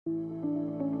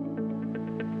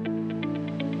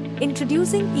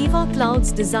Introducing EVA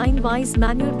Cloud's design-wise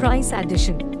manual price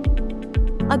addition.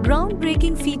 A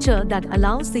groundbreaking feature that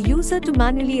allows the user to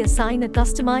manually assign a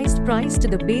customized price to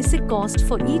the basic cost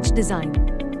for each design.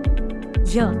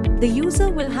 Here, the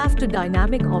user will have two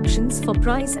dynamic options for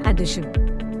price addition.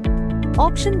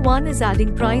 Option 1 is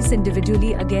adding price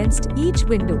individually against each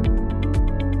window.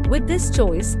 With this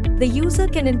choice, the user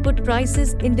can input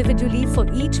prices individually for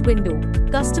each window,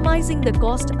 customizing the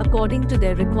cost according to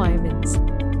their requirements.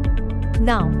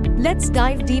 Now, let's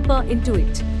dive deeper into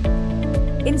it.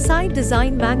 Inside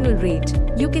Design Manual Rate,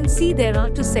 you can see there are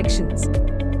two sections.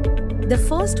 The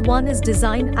first one is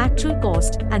Design Actual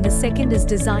Cost and the second is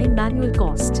Design Manual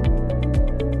Cost.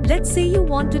 Let's say you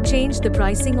want to change the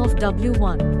pricing of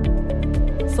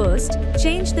W1. First,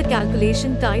 change the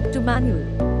calculation type to manual.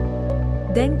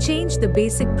 Then change the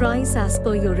basic price as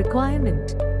per your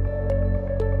requirement.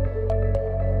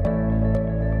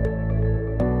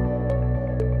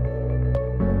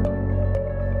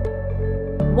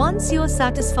 Once you're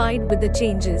satisfied with the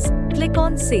changes, click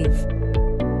on Save.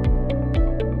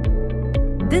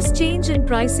 This change in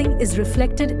pricing is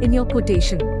reflected in your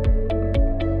quotation.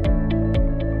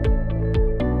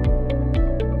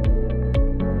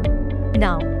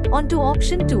 Now, on to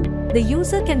option 2. The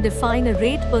user can define a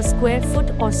rate per square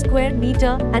foot or square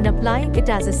meter and apply it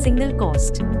as a single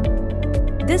cost.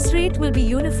 This rate will be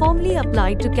uniformly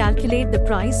applied to calculate the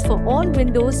price for all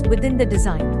windows within the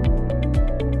design.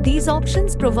 These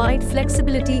options provide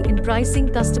flexibility in pricing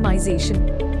customization,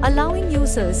 allowing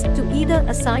users to either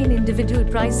assign individual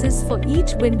prices for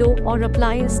each window or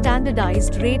apply a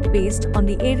standardized rate based on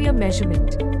the area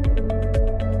measurement.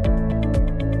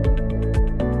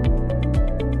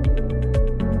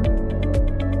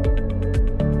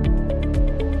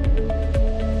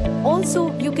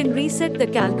 Also, you can reset the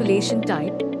calculation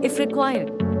type if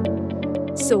required.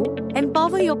 So,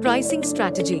 empower your pricing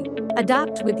strategy,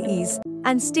 adapt with ease,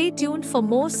 and stay tuned for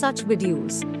more such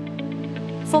videos.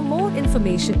 For more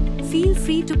information, feel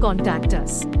free to contact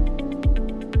us.